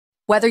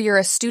Whether you're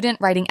a student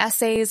writing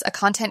essays, a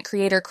content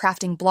creator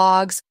crafting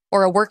blogs,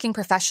 or a working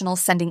professional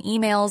sending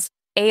emails,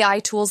 AI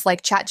tools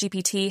like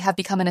ChatGPT have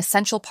become an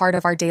essential part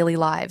of our daily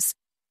lives.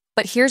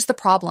 But here's the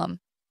problem.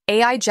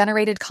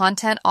 AI-generated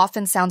content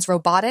often sounds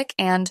robotic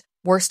and,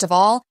 worst of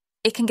all,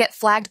 it can get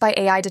flagged by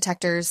AI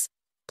detectors.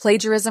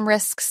 Plagiarism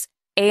risks,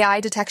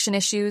 AI detection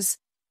issues.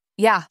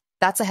 Yeah,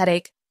 that's a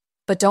headache.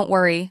 But don't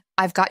worry,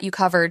 I've got you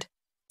covered.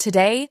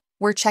 Today,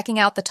 we're checking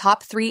out the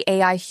top 3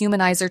 AI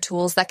Humanizer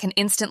tools that can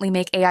instantly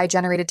make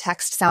AI-generated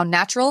text sound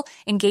natural,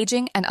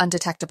 engaging, and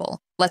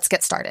undetectable. Let's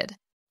get started.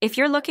 If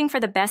you're looking for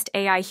the best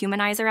AI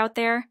humanizer out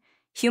there,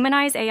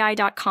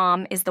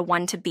 humanizeai.com is the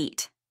one to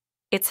beat.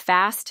 It's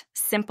fast,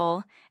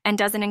 simple, and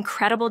does an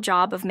incredible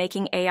job of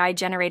making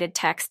AI-generated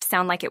text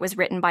sound like it was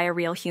written by a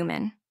real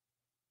human.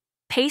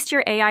 Paste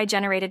your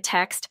AI-generated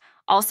text.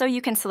 Also,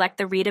 you can select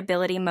the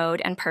readability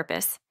mode and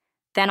purpose.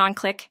 Then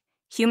on-click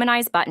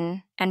Humanize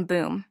button, and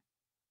boom.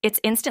 It's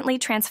instantly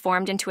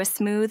transformed into a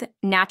smooth,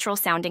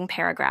 natural-sounding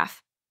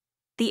paragraph.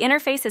 The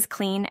interface is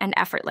clean and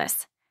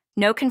effortless.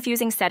 No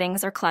confusing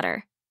settings or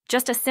clutter.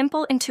 Just a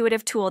simple,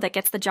 intuitive tool that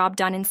gets the job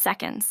done in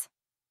seconds.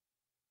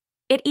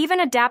 It even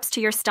adapts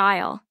to your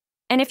style.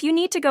 And if you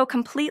need to go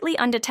completely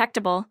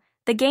undetectable,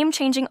 the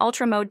game-changing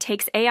Ultra mode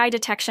takes AI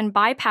detection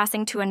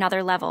bypassing to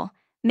another level,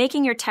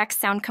 making your text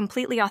sound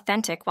completely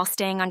authentic while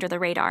staying under the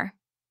radar.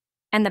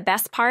 And the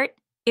best part?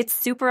 It's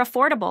super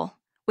affordable.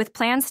 With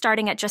plans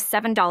starting at just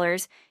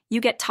 $7,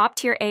 you get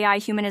top-tier AI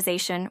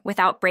humanization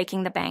without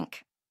breaking the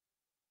bank.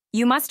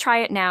 You must try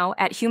it now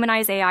at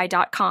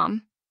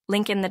humanizeai.com,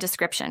 link in the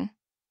description.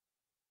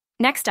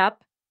 Next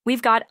up,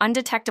 we've got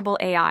Undetectable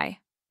AI,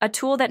 a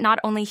tool that not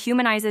only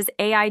humanizes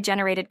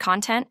AI-generated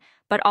content,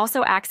 but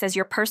also acts as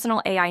your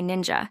personal AI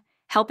ninja,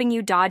 helping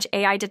you dodge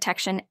AI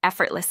detection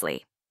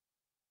effortlessly.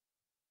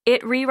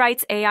 It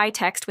rewrites AI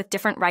text with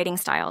different writing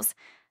styles,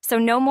 so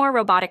no more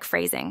robotic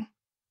phrasing.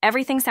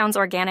 Everything sounds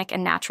organic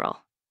and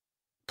natural.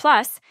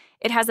 Plus,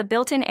 it has a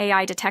built-in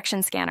AI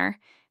detection scanner,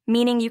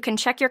 meaning you can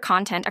check your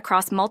content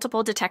across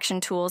multiple detection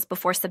tools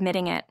before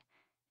submitting it.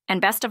 And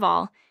best of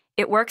all,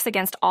 it works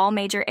against all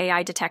major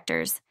AI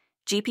detectors: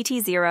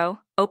 GPTZero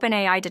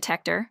OpenAI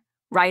Detector,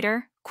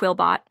 Writer,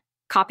 Quillbot,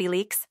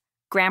 CopyLeaks,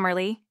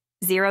 Grammarly,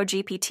 Zero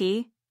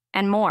GPT,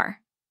 and more.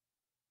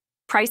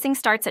 Pricing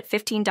starts at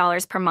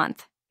 $15 per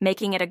month,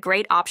 making it a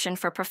great option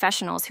for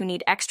professionals who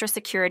need extra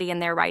security in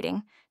their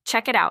writing.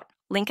 Check it out,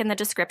 link in the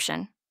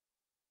description.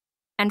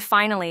 And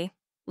finally,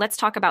 let's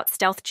talk about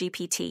Stealth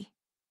GPT,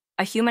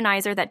 a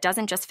humanizer that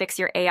doesn't just fix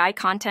your AI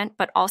content,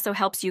 but also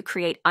helps you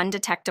create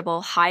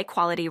undetectable,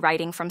 high-quality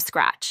writing from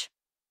scratch.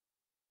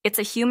 It's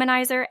a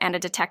humanizer and a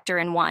detector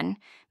in one,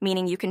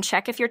 meaning you can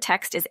check if your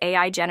text is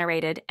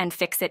AI-generated and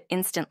fix it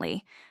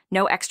instantly,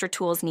 no extra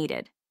tools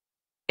needed.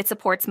 It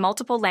supports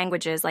multiple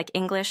languages like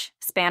English,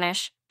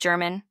 Spanish,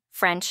 German,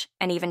 French,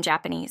 and even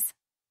Japanese.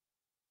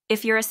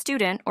 If you're a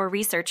student or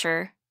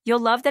researcher, you'll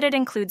love that it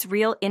includes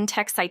real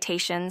in-text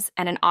citations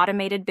and an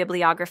automated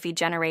bibliography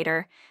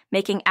generator,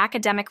 making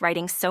academic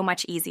writing so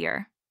much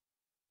easier.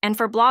 And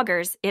for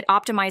bloggers, it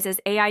optimizes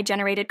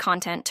AI-generated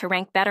content to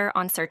rank better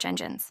on search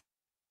engines.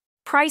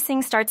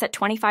 Pricing starts at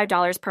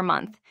 $25 per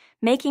month,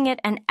 making it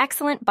an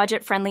excellent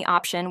budget-friendly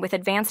option with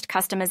advanced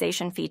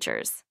customization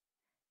features.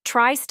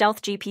 Try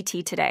Stealth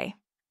GPT today.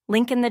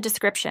 Link in the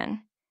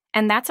description.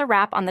 And that's a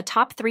wrap on the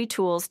top 3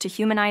 tools to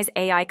humanize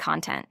AI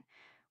content.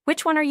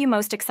 Which one are you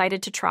most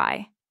excited to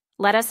try?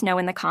 Let us know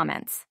in the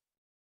comments.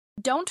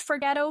 Don't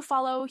forget to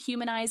follow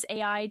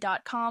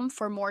humanizeai.com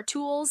for more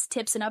tools,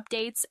 tips, and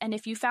updates. And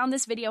if you found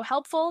this video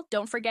helpful,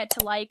 don't forget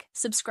to like,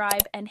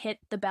 subscribe, and hit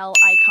the bell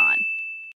icon.